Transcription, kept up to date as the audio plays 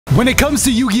When it comes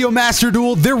to Yu-Gi-Oh! Master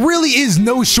Duel, there really is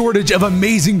no shortage of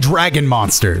amazing dragon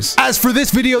monsters. As for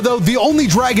this video though, the only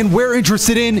dragon we're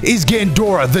interested in is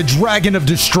Gandora, the Dragon of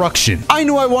Destruction. I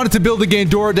knew I wanted to build a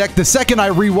Gandora deck the second I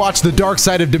rewatched the Dark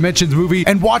Side of Dimensions movie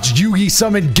and watched Yugi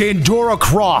summon Gandora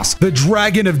Cross, the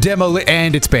Dragon of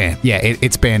and it's banned. Yeah,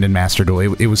 it's banned in Master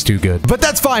Duel. It was too good. But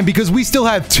that's fine because we still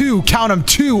have two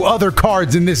other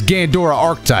cards in this Gandora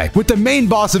archetype, with the main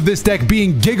boss of this deck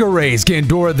being Giga Ray's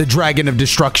Gandora, the Dragon of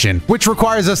Destruction, which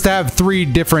requires us to have 3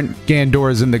 different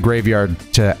Gandoras in the graveyard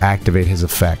to activate his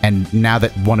effect. And now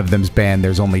that one of them's banned,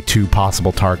 there's only 2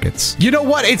 possible targets. You know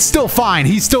what? It's still fine.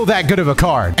 He's still that good of a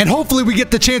card. And hopefully we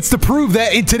get the chance to prove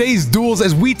that in today's duels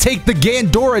as we take the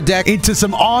Gandora deck into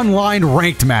some online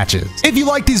ranked matches. If you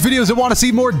like these videos and want to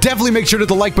see more, definitely make sure to hit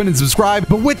the like button and subscribe.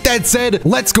 But with that said,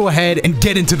 let's go ahead and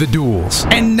get into the duels.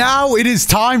 And now it is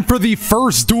time for the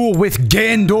first duel with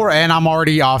Gandora. And I'm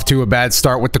already off to a bad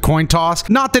start with the coin toss.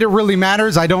 Not that it really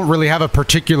matters. I don't really have a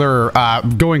particular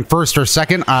going first or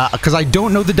second because I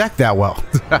don't know the deck that well.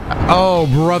 Oh,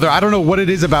 brother. I don't know what it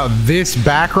is about this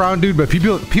background, dude, but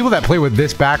people that play with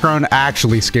this background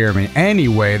actually scare me.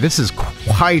 Anyway, this is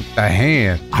quite a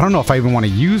hand. I don't know if I even want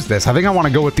to use this. I think I want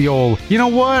to go with the old, you know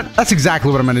what? That's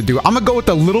exactly what I'm going to do. I'm going to go with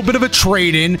a little bit of a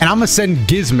trade-in, and I'm going to send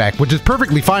Gizmek, which is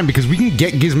perfectly fine because we can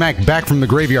get Gizmek back from the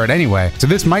graveyard anyway. So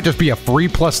this might just be a free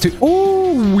 +2.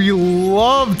 Oh, we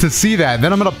love to see that.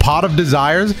 Then I'm going to Pot of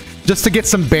Desires just to get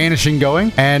some banishing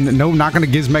going. And no, not going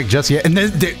to Gizmek just yet. And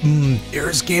then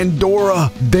there's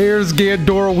Gandora. There's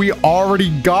Gandora. We already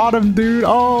got him, dude.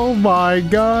 Oh my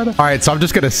god. All right, so I'm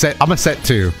just going to set, I'm going to set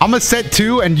 2. I'm going to set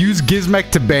 2 and use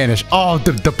Gizmek to banish. Oh,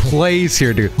 the plays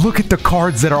here, dude. Look at the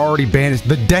cards that are already banished.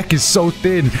 The deck is so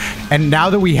thin. And now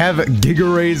that we have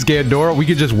Giga Ray's Gandora, we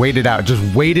can just wait it out. Just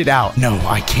wait it out. No,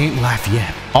 I can't laugh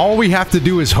yet. All we have to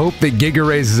do is hope that Giga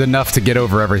Ray's is enough to get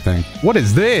over everything. What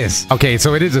is this? Okay,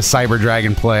 so it is a Cyber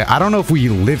Dragon play. I don't know if we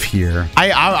live here.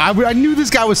 I knew this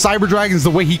guy was Cyber Dragons the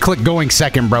way he clicked going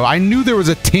second, bro. I knew there was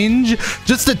a tinge,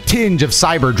 just a tinge of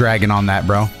Cyber Dragon on that,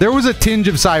 bro. There was a tinge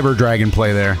of Cyber Dragon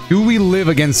play there. Do we live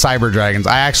against Cyber Dragons?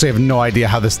 I actually have no idea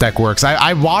how this deck works.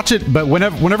 I watch it, but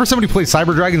whenever somebody plays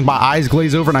Cyber Dragons, my eyes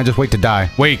glaze over and I just wait to die.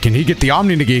 Wait, can he get the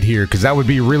Omni Negate here? Because that would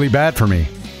be really bad for me.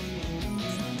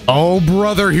 Oh,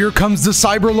 brother, here comes the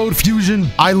Cyberload Fusion.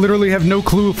 I literally have no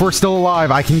clue if we're still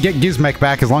alive. I can get Gizmek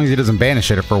back as long as he doesn't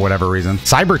banish it for whatever reason.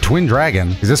 Cyber Twin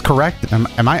Dragon. Is this correct? Am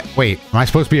I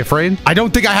supposed to be afraid? I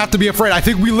don't think I have to be afraid. I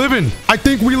think we live in. I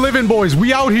think we live in, boys.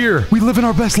 We out here. We live in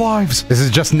our best lives. This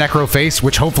is just Necroface,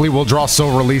 which hopefully will draw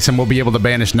Soul Release and we'll be able to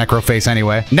banish Necroface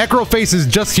anyway. Necroface is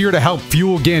just here to help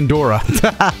fuel Gandora.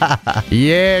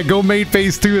 Yeah, go mate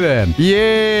phase 2 then.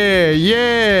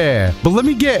 Yeah. But let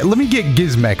me get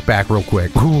Gizmek back real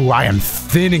quick. Ooh, I am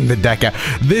thinning the deck out.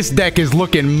 This deck is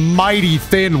looking mighty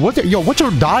thin. What's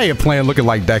your diet plan looking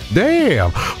like, deck?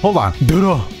 Damn. Hold on.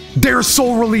 There's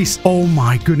Soul Release. Oh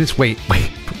my goodness. Wait.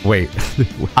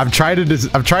 I'm trying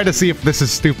to see if this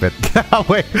is stupid.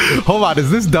 Wait, hold on.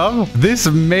 Is this dumb? This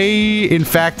may in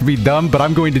fact be dumb, but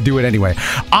I'm going to do it anyway.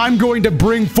 I'm going to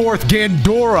bring forth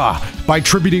Gandora by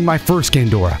tributing my first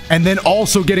Gandora and then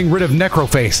also getting rid of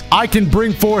Necroface. I can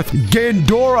bring forth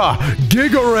Gandora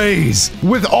Giga Rays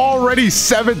with already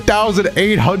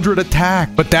 7,800 attack.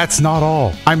 But that's not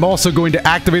all. I'm also going to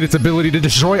activate its ability to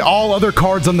destroy all other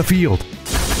cards on the field.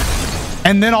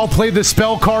 And then I'll play the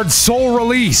spell card Soul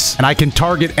Release. And I can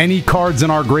target any cards in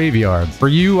our graveyard. For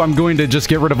you, I'm going to just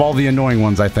get rid of all the annoying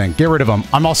ones, I think. Get rid of them.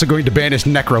 I'm also going to banish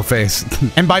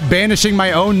Necroface. And by banishing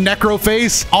my own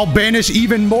Necroface, I'll banish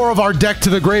even more of our deck to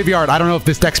the graveyard. I don't know if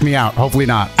this decks me out. Hopefully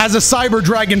not. As a Cyber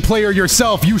Dragon player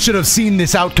yourself, you should have seen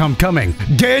this outcome coming.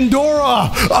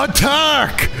 Gandora,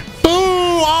 attack! Boom!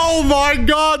 Oh my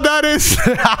god, that is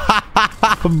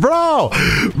bro,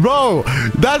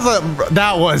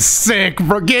 that was sick,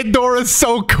 bro. Gandora is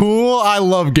so cool. I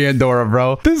love Gandora,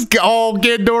 bro.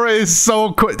 Gandora is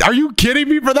so cool. Are you kidding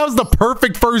me, bro? That was the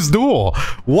perfect first duel.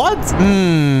 What?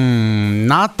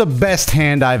 Not the best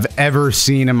hand I've ever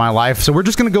seen in my life. So we're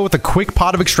just gonna go with a quick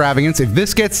Pot of Extravagance. If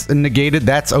this gets negated,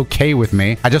 that's okay with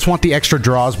me. I just want the extra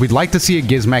draws. We'd like to see a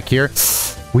Gizmek here.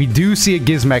 We do see a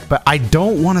Gizmek, but I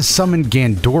don't want to summon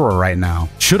Gandora right now.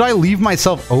 Should I leave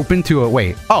myself open to a...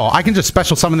 Wait. Oh, I can just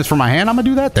special summon this from my hand? I'm going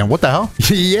to do that then. What the hell?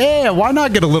 Yeah, why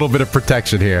not get a little bit of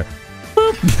protection here?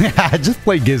 Just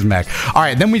play Gizmek. All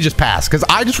right, then we just pass because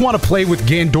I just want to play with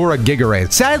Gandora Giga Ray.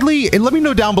 Sadly, and let me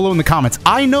know down below in the comments.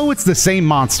 I know it's the same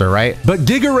monster, right? But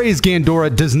Giga Ray's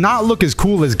Gandora does not look as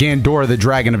cool as Gandora, the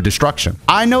Dragon of Destruction.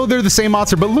 I know they're the same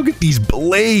monster, but look at these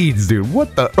blades, dude.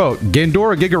 What the... Bro,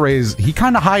 Gandora Giga Ray's... He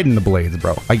kind of hiding the blades,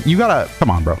 bro. Like, you gotta... Come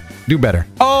on, bro. Do better.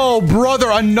 Oh, brother,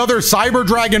 another Cyber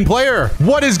Dragon player.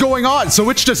 What is going on? So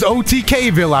it's just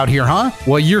OTKville out here, huh?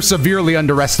 Well, you're severely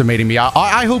underestimating me.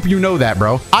 I hope you know that,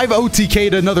 bro. I've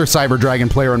OTK'd another Cyber Dragon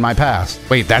player in my past.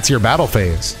 Wait, that's your battle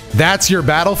phase. That's your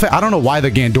battle phase? I don't know why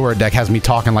the Gandora deck has me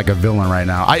talking like a villain right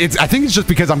now. I think it's just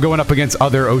because I'm going up against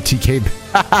other OTK.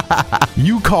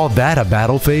 You call that a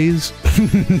battle phase?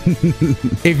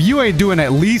 If you ain't doing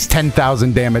at least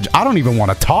 10,000 damage, I don't even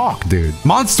want to talk, dude.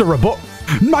 Monster Rebo-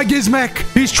 My Gizmek!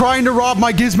 He's trying to rob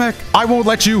my Gizmek. I won't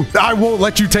let you. I won't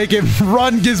let you take him.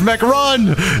 Run, Gizmek,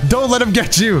 run! Don't let him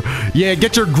get you. Yeah,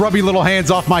 get your grubby little hands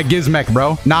off my Gizmek,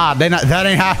 bro. Nah, that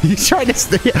ain't how. He's trying to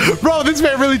stay. Bro, this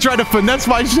man really tried to finesse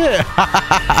my shit.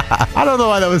 I don't know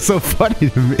why that was so funny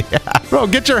to me. Bro,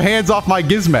 get your hands off my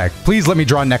Gizmek. Please let me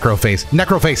draw Necroface.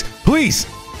 Necroface, please.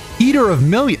 Eater of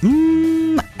Millions.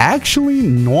 Actually,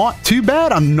 not too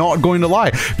bad. I'm not going to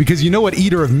lie, because you know what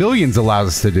Eater of Millions allows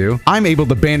us to do? I'm able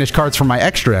to banish cards from my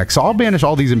extra deck. So I'll banish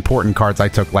all these important cards I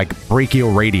took, like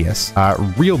Brachio Radius,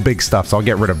 real big stuff. So I'll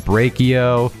get rid of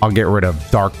Brachio. I'll get rid of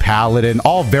Dark Paladin.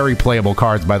 All very playable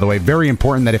cards, by the way. Very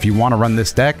important that if you want to run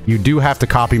this deck, you do have to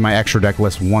copy my extra deck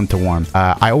list 1-to-1.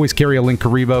 I always carry a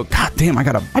Linkuriboh. God damn,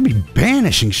 I'd be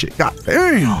banishing shit. God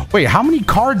damn. Wait, how many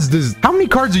cards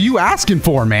are you asking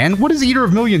for, man? What does Eater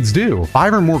of Millions do?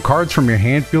 5 or more cards from your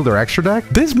hand, field, or extra deck?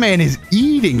 This man is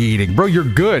eating. Bro, you're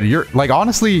good. You're like,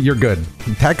 honestly, you're good.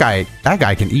 That guy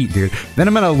can eat, dude. Then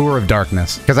I'm gonna Lure of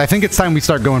Darkness, because I think it's time we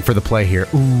start going for the play here.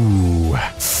 Ooh.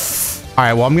 All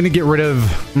right, well, I'm gonna get rid of,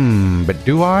 but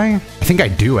do I? I think I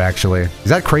do, actually. Is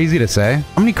that crazy to say?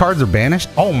 How many cards are banished?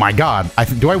 Oh my God.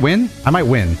 Do I win? I might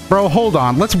win. Bro, hold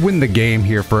on. Let's win the game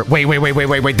here for, wait.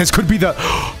 This could be the,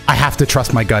 I have to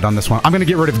trust my gut on this one. I'm gonna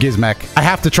get rid of Gizmek. I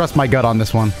have to trust my gut on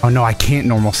this one. Oh no, I can't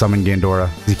normal summon Gandora.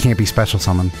 He can't be special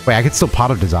summoned. Wait, I could still Pot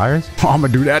of Desires? Oh, I'm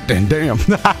gonna do that then, damn.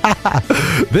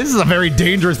 This is a very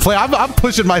dangerous play. I'm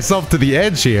pushing myself to the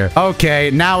edge here.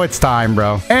 Okay, now it's time,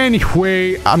 bro.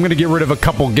 Anyway, I'm gonna get rid of a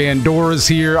couple Gandoras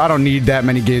here. I don't need that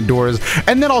many Gandoras.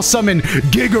 And then I'll summon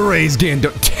Giga Ray's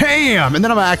Gandora. Damn! And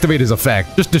then I'm gonna activate his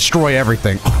effect. Just destroy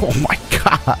everything. Oh my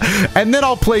God. And then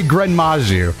I'll play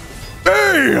Grenmaju.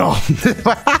 Damn!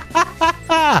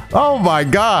 Oh my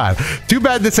God. Too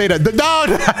bad this ain't a... No!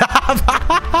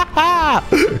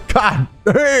 God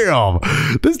damn.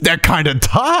 This deck kind of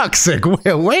toxic.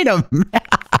 Wait a minute.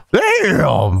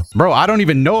 Damn. Bro, I don't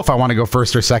even know if I want to go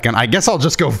first or second. I guess I'll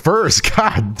just go first.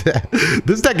 God,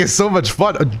 this deck is so much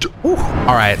fun. Ooh.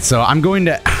 All right, so I'm going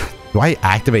to... Do I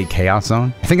activate Chaos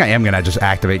Zone? I think I am going to just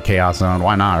activate Chaos Zone.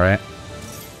 Why not, right?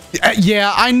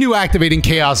 Yeah, I knew activating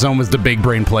Chaos Zone was the big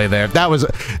brain play there. That was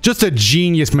just a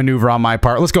genius maneuver on my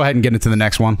part. Let's go ahead and get into the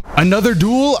next one. Another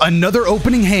duel, another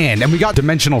opening hand, and we got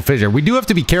Dimensional Fissure. We do have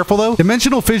to be careful, though.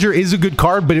 Dimensional Fissure is a good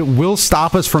card, but it will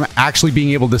stop us from actually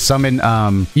being able to summon,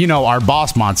 you know, our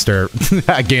boss monster,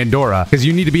 Gandora, because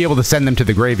you need to be able to send them to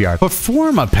the graveyard.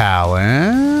 Performapal,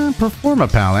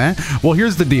 Well,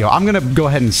 here's the deal. I'm going to go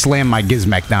ahead and slam my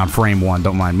Gizmek down frame 1.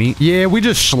 Don't mind me. Yeah, we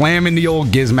just slamming the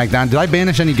old Gizmek down. Did I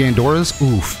banish any Gandoras?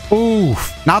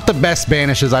 Oof. Not the best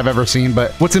banishes I've ever seen,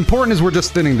 but what's important is we're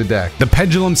just thinning the deck. The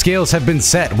pendulum scales have been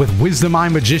set with Wisdom Eye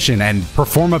Magician and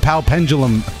Performapal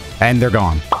Pendulum, and they're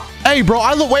gone. Hey, bro,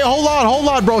 wait, hold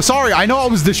on, bro. Sorry, I know I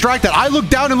was distracted. I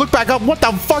looked down and looked back up. What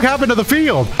the fuck happened to the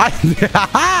field?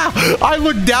 I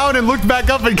looked down and looked back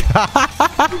up and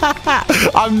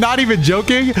I'm not even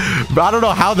joking. I don't know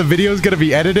how the video is going to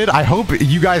be edited. I hope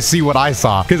you guys see what I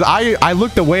saw, because I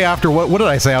looked away after what did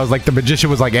I say? I was like, the magician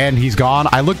was like, and he's gone.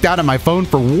 I looked down at my phone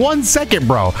for 1 second,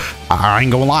 bro. I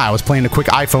ain't gonna lie, I was playing a quick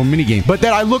iPhone minigame. But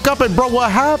then I look up and, bro,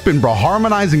 what happened, bro?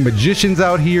 Harmonizing Magicians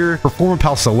out here.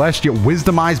 Performapal Celestial.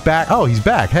 Wisdom Eyes back. Oh, he's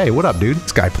back. Hey, what up, dude?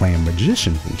 This guy playing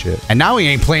Magicians and shit. And now he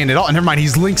ain't playing at all. Never mind,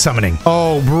 he's Link summoning.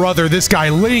 Oh, brother, this guy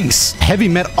Links. Heavy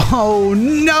metal. Oh,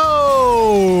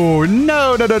 no.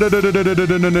 No.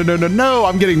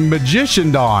 I'm getting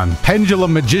Magicianed on.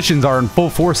 Pendulum Magicians are in full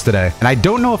force today. And I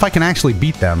don't know if I can actually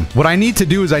beat them. What I need to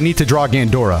do is I need to draw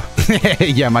Gandora.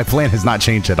 Yeah, my plan has not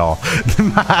changed at all.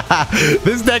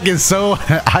 This deck is so...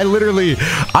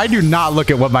 I do not look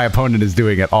at what my opponent is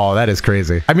doing at all. That is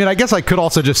crazy. I mean, I guess I could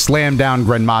also just slam down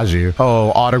Grenmaju.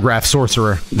 Oh, Autograph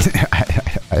Sorcerer.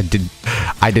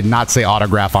 I did not say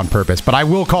Autograph on purpose, but I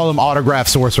will call him Autograph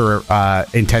Sorcerer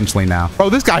intentionally now.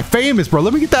 Bro, this guy famous, bro.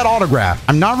 Let me get that autograph.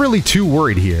 I'm not really too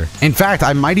worried here. In fact,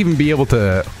 I might even be able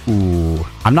to... Ooh.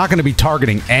 I'm not going to be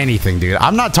targeting anything, dude.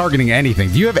 I'm not targeting anything.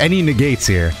 Do you have any negates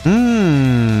here?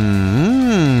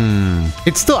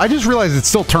 It's still, I just realized it's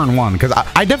still turn 1 because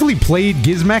I definitely played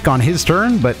Gizmek on his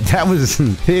turn, but that was,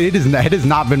 it has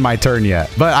not been my turn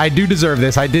yet. But I do deserve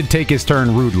this. I did take his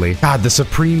turn rudely. God, the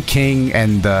Supreme King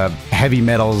and the heavy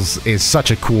metals is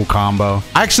such a cool combo.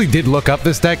 I actually did look up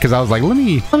this deck because I was like, let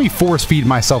me force feed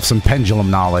myself some pendulum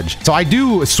knowledge. So I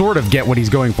do sort of get what he's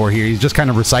going for here. He's just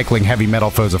kind of recycling heavy metal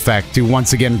foe's effect to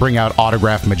once again bring out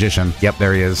Autograph Magician. Yep,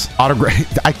 there he is.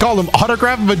 I call him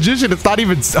Autograph Magician. It's not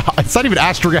even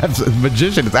Astrograph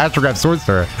Magician. It's Astrograph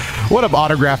Sorcerer. What up,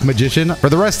 Autograph Magician? For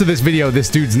the rest of this video, this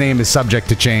dude's name is subject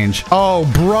to change. Oh,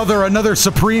 brother, another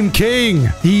Supreme King.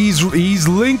 He's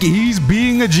Link. He's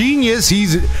being a genius.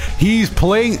 He's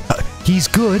playing. He's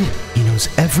good. He knows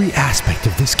every aspect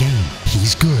of this game.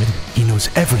 He's good. He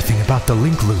knows everything about the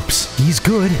link loops. He's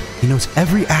good. He knows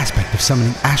every aspect of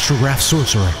summoning Astrograph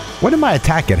Sorcerer. When did my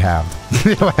attack get halved?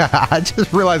 I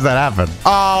just realized that happened.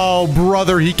 Oh,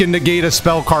 brother, he can negate a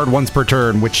spell card once per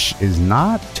turn, which is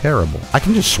not terrible. I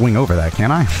can just swing over that,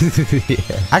 can I?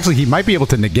 Yeah. Actually, he might be able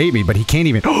to negate me, but he can't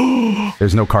even.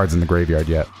 There's no cards in the graveyard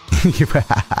yet.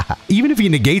 Even if he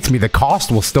negates me, the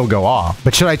cost will still go off.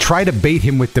 But should I try to bait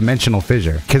him with Dimensional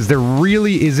Fissure? Because there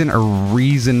really isn't a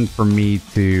reason for me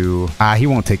to... he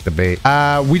won't take the bait.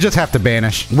 We just have to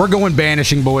banish. We're going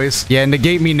banishing, boys. Yeah,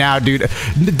 negate me now, dude.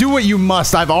 Do what you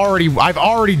must. I've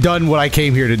already done what I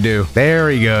came here to do. There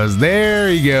he goes. There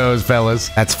he goes, fellas.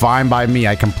 That's fine by me.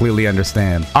 I completely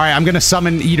understand. All right, I'm going to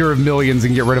summon Eater of Millions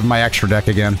and get rid of my extra deck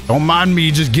again. Don't mind me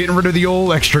just getting rid of the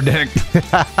old extra deck.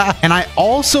 And I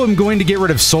also am going to get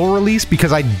rid of Soul Release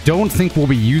because I don't think we'll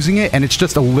be using it, and it's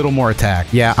just a little more attack.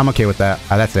 Yeah, I'm okay with that.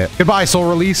 That's it. Goodbye, Soul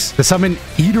Release. To summon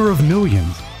Eater of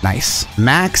Millions. Nice.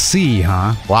 Max C,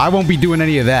 huh? Well, I won't be doing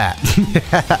any of that.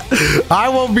 I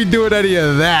won't be doing any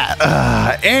of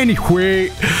that.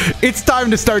 Anyway, it's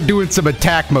time to start doing some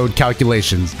attack mode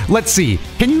calculations. Let's see.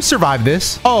 Can you survive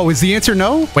this? Oh, is the answer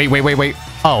no? Wait.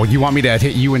 Oh, you want me to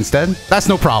hit you instead? That's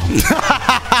no problem.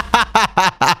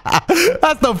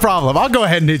 That's no problem. I'll go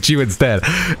ahead and hit you instead.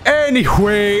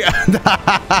 Anyway.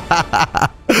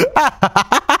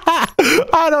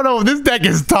 I don't know if this deck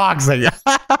is toxic.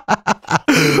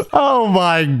 Oh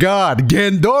my god.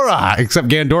 Gandora. Except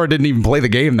Gandora didn't even play the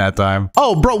game that time.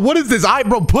 Oh, bro, what is this?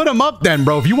 Bro, put him up then,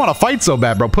 bro. If you want to fight so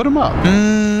bad, bro, put him up.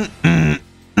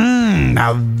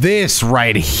 Now this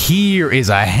right here is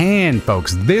a hand,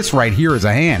 folks. This right here is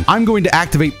a hand. I'm going to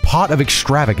activate Pot of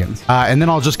Extravagance. And then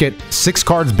I'll just get 6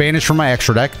 cards banished from my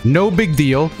extra deck. No big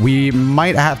deal. We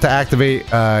might have to activate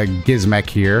Gizmek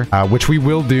here, which we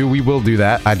will do. We will do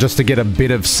that just to get a bit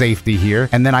of safety here.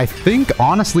 And then I think,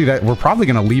 honestly, that we're probably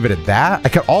going to leave it at that. I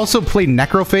could also play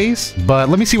Necroface, but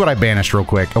let me see what I banished real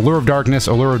quick. Allure of Darkness,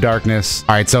 Allure of Darkness.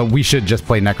 All right, so we should just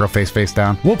play Necroface face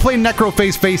down. We'll play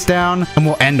Necroface face down, and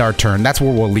we'll end our turn. That's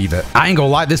where we'll leave it. I ain't gonna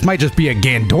lie, this might just be a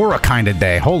Gandora kind of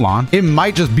day. Hold on. It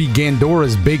might just be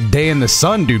Gandora's big day in the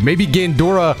sun, dude. Maybe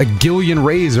Gandora, a Gillian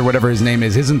Rays or whatever his name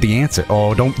is, isn't the answer.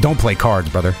 Oh, don't play cards,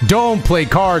 brother. Don't play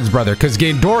cards, brother, because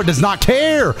Gandora does not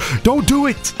care. Don't do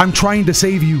it. I'm trying to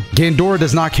save you. Gandora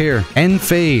does not care. End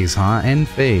phase, huh? End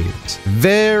phase.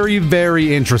 Very,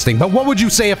 very interesting. But what would you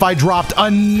say if I dropped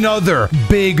another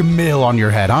big mill on your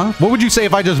head, huh? What would you say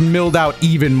if I just milled out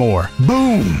even more?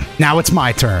 Boom. Now it's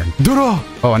my turn.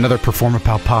 Oh, another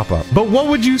Performapal pop-up. But what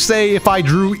would you say if I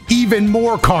drew even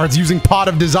more cards using Pot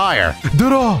of Desire?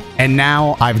 And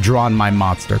now I've drawn my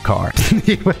monster card.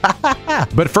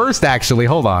 But first, actually,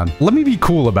 hold on. Let me be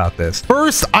cool about this.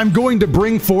 First, I'm going to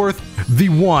bring forth the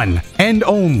one and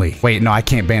only. Wait, no, I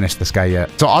can't banish this guy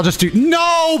yet. So I'll just do...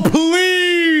 No,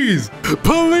 please!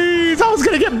 Please! I was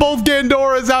going to get both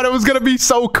Gandoras out. It was going to be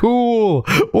so cool.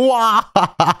 Why?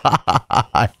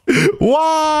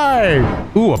 Why?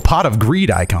 Ooh, a Pot of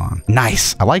Greed icon.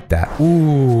 Nice. I like that.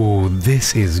 Ooh,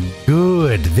 this is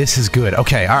good. This is good.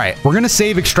 Okay, all right. We're going to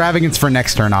save Extravagance for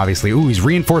next turn, obviously. Ooh, he's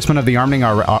Reinforcement of the Arming.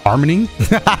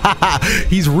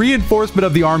 He's Reinforcement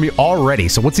of the Army already.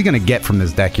 So what's he going to get from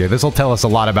this deck here? This will tell us a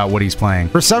lot about what he's playing.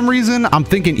 For some reason, I'm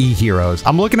thinking E-Heroes.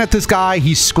 I'm looking at this guy.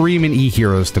 He's screaming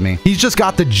E-Heroes to me. He's just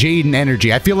got the Jaden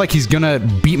energy. I feel like he's going to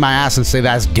beat my ass and say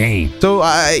that's game. So,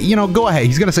 you know, go ahead.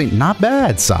 He's going to say, not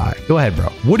bad, Sai. Go ahead, bro.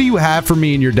 What do you have for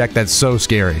me in your deck that's so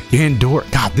scary? Gandora.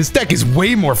 God, this deck is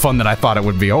way more fun than I thought it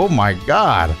would be. Oh my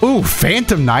god. Ooh,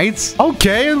 Phantom Knights.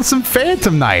 Okay, some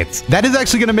Phantom Knights. That is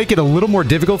actually going to make it a little more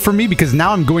difficult for me because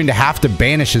now I'm going to have to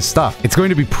banish his stuff. It's going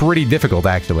to be pretty difficult,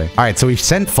 actually. All right, so he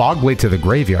sent Fogblade to the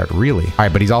graveyard, really. All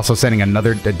right, but he's also sending a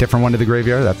different one to the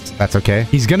graveyard. That's okay.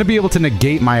 He's going to be able to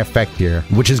negate my effect here,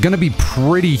 which is going to be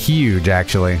pretty huge,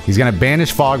 actually. He's going to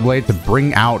banish Fogblade to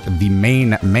bring out the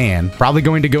main man. Probably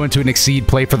going to go into an Exceed,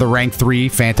 play for the rank 3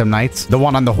 Phantom Knights. The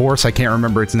one on the horse. I can't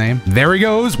remember its name. There he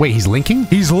goes. Wait, he's linking?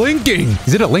 He's linking.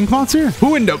 Is it a link monster?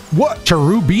 Who in the what?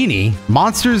 Cherubini.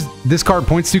 Monsters this card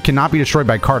points to cannot be destroyed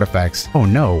by card effects. Oh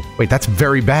no. Wait, that's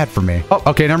very bad for me. Oh,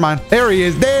 okay, never mind. There he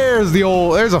is.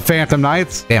 There's a Phantom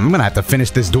Knights. Damn, I'm gonna have to finish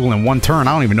this duel in one turn.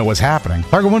 I don't even know what's happening.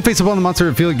 Target one face up on the monster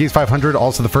and feel it gains 500.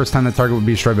 Also, the first time the target would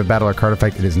be destroyed by battle or card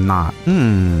effect, it is not.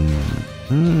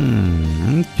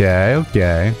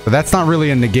 Okay. So that's not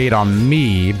really a negate on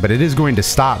me, but it is going to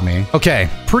stop me. Okay,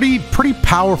 pretty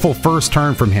powerful first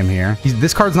turn from him here.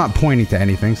 This card's not pointing to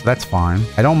anything, so that's fine.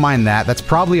 I don't mind that. That's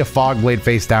probably a Fog Blade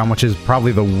face down, which is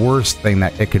probably the worst thing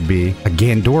that it could be. A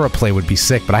Gandora play would be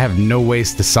sick, but I have no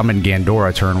ways to summon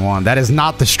Gandora turn one. That is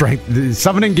not the strength.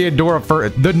 Summoning Gandora for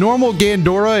the normal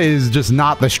Gandora is just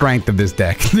not the strength of this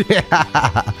deck.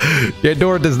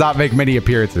 Gandora does not make many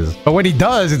appearances, but when he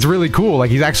does, it's really cool. Like,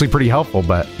 he's actually pretty helpful,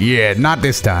 but yeah, not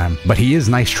this time. But he is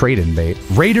nice trade-in bait.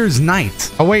 Raider's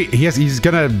Knight. Oh wait, he's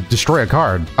gonna destroy a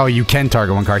card. Oh, you can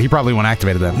target one card. He probably won't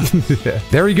activate them.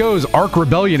 There he goes. Arc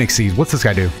Rebellion exceeds. What's this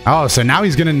guy do? Oh, so now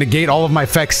he's gonna negate all of my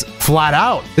effects flat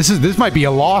out. This might be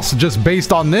a loss just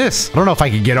based on this. I don't know if I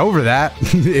could get over that,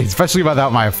 especially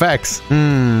without my effects.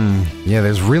 Yeah,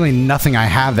 there's really nothing I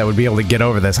have that would be able to get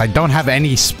over this. I don't have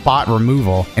any spot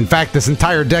removal. In fact, this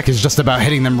entire deck is just about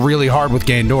hitting them really hard with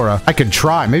Gandora. I could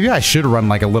try. Maybe I should run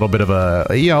like a little bit of a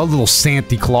little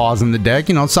Santa Claus in the deck.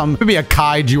 Maybe a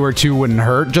Kaiju or two wouldn't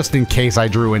hurt, just in case I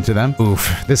drew into them.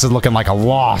 Oof, this is looking like a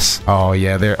loss. Oh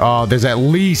yeah, there's at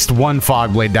least one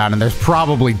Fog Blade down, and there's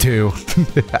probably two.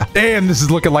 Damn, this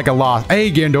is looking like a loss. Hey,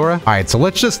 Gandora. All right, so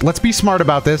let's be smart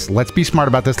about this. Let's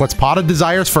Pot of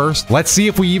Desires first. Let's see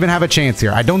if we even have a chance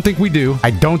here. I don't think we do.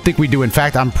 In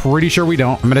fact, I'm pretty sure we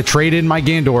don't. I'm gonna trade in my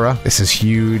Gandora. This is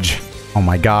huge. Oh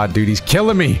my god, dude, he's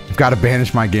killing me. I've got to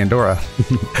banish my Gandora.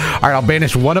 All right, I'll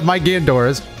banish one of my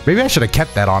Gandoras. Maybe I should have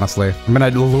kept that, honestly. I'm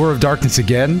going to Lure of Darkness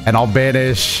again, and I'll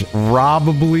banish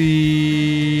probably...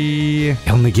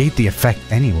 He'll negate the effect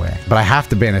anyway, but I have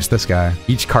to banish this guy.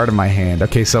 Each card in my hand.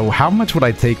 Okay, so how much would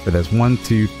I take for this? 1,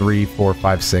 2, 3, 4,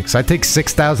 5, 6. So I take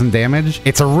 6,000 damage.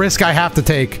 It's a risk I have to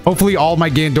take. Hopefully all my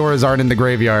Gandoras aren't in the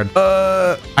graveyard.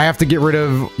 I have to get rid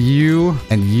of you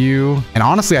and you. And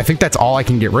honestly, I think that's all I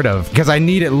can get rid of because I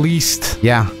need at least,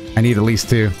 yeah, I need at least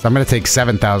 2. So I'm going to take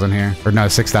 7,000 here. Or no,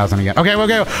 6,000 again.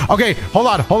 Okay. Hold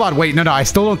on. Wait, no. I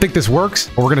still don't think this works.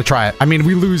 But we're going to try it. I mean,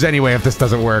 we lose anyway if this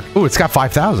doesn't work. Ooh, it's got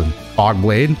 5,000. Fog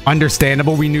Blade.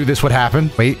 Understandable. We knew this would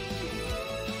happen. Wait.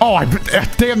 Oh,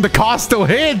 damn, the cost still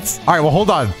hits. All right, well, hold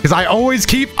on. Because I always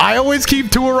keep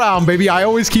 2 around, baby. I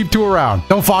always keep 2 around.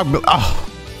 Don't Fog Blade. Oh.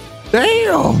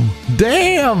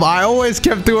 Damn, I always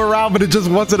kept 2 around, but it just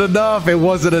wasn't enough. It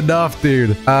wasn't enough,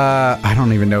 dude. I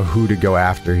don't even know who to go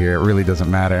after here. It really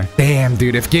doesn't matter. Damn,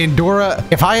 dude, if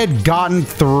I had gotten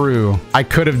through, I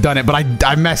could have done it, but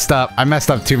I messed up. I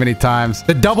messed up too many times.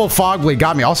 The double Fog Blade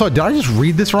got me. Also, did I just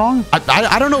read this wrong?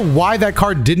 I don't know why that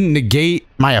card didn't negate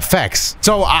my effects.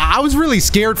 So I was really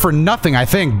scared for nothing, I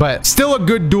think, but still a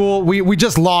good duel. We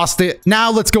just lost it.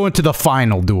 Now let's go into the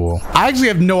final duel. I actually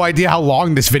have no idea how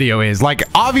long this video is. Like,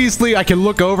 obviously I can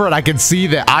look over and I can see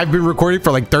that I've been recording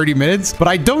for like 30 minutes, but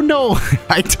I don't know.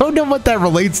 I don't know what that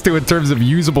relates to in terms of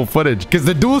usable footage because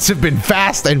the duels have been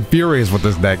fast and furious with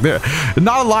this deck. There's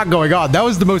not a lot going on. That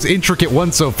was the most intricate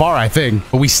one so far, I think,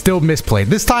 but we still misplayed.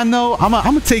 This time though, I'm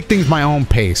gonna take things my own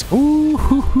pace.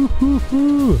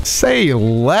 Ooh, say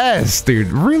less, dude.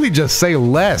 Really just say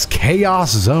less.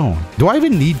 Chaos Zone. Do I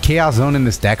even need Chaos Zone in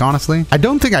this deck, honestly? I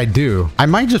don't think I do. I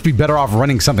might just be better off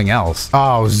running something else.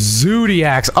 Oh,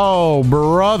 Zodiacs. Oh,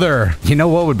 brother. You know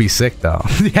what would be sick, though?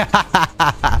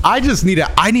 I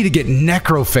need to get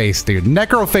Necroface, dude.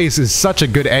 Necroface is such a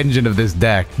good engine of this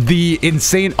deck. The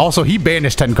insane... Also, he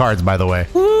banished 10 cards, by the way.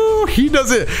 Woo, he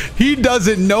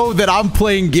doesn't know that I'm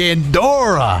playing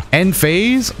Gandora. End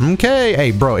phase? Okay.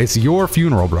 Hey, bro, it's your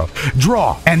funeral, bro. Draw.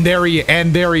 And there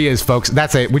he is, folks.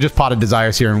 That's it. We just potted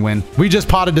Desires here and win.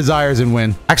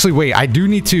 Actually, wait, I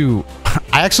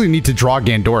actually need to draw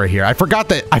Gandora here. I forgot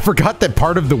that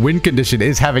part of the win condition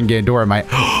is having Gandora in my...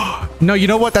 No, you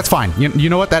know what? That's fine. You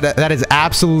know what? That is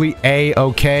absolutely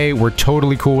A-okay. We're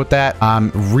totally cool with that.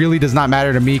 Really does not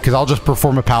matter to me because I'll just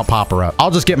perform a Pal Popper up.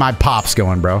 I'll just get my pops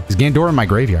going, bro. Is Gandora in my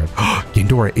graveyard?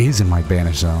 Gandora is in my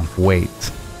banish zone.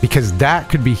 Wait, because that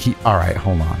could be... All right,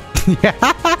 hold on.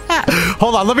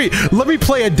 Hold on, let me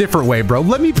play a different way, bro.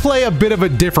 Let me play a bit of a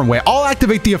different way. I'll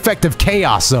activate the effect of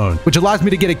Chaos Zone, which allows me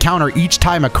to get a counter each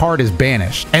time a card is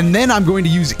banished. And then I'm going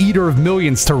to use Eater of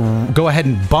Millions to go ahead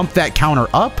and bump that counter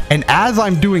up. And as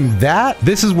I'm doing that,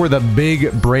 this is where the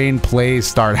big brain plays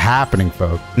start happening,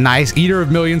 folks. Nice. Eater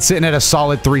of Millions sitting at a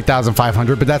solid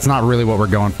 3,500, but that's not really what we're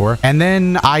going for. And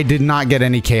then I did not get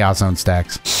any Chaos Zone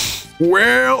stacks.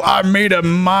 Well, I made a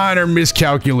minor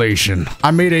miscalculation.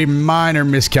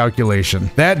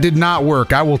 That did not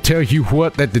work. I will tell you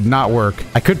what, that did not work.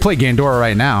 I could play Gandora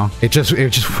right now. It just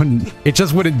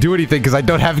wouldn't do anything because I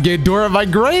don't have Gandora in my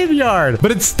graveyard.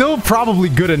 But it's still probably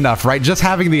good enough, right? Just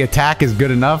having the attack is good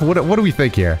enough. What do we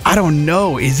think here? I don't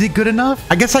know. Is it good enough?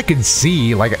 I guess I could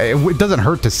see. Like, it doesn't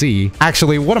hurt to see.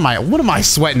 Actually, what am I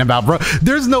sweating about, bro?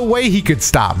 There's no way he could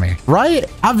stop me, right?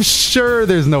 I'm sure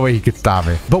there's no way he could stop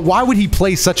me. But why would he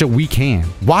play such a weak hand?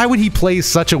 Why would he play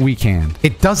such a weak hand?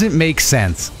 It doesn't make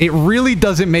sense. It really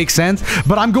doesn't make sense,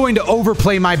 but I'm going to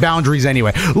overplay my boundaries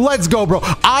anyway. Let's go, bro.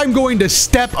 I'm going to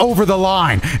step over the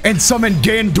line and summon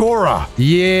Gandora.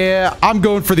 Yeah, I'm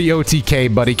going for the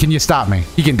OTK, buddy. Can you stop me?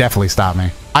 You can definitely stop me.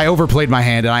 I overplayed my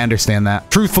hand, and I understand that.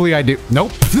 Truthfully, I do.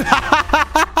 Nope.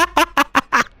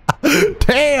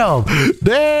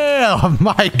 Damn,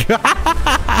 my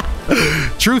God.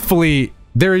 Truthfully,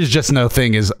 there is just no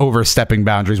thing as overstepping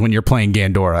boundaries when you're playing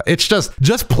Gandora. It's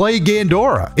just play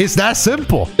Gandora. It's that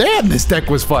simple. Damn, this deck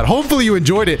was fun. Hopefully you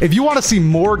enjoyed it. If you want to see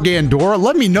more Gandora,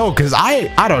 let me know, because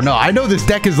I don't know. I know this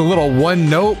deck is a little one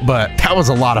note, but that was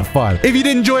a lot of fun. If you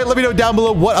did enjoy it, let me know down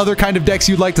below what other kind of decks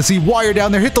you'd like to see. While you're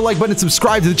down there, hit the like button and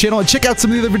subscribe to the channel and check out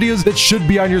some of the other videos that should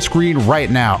be on your screen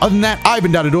right now. Other than that, I've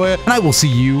been Dotodoya, and I will see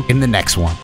you in the next one.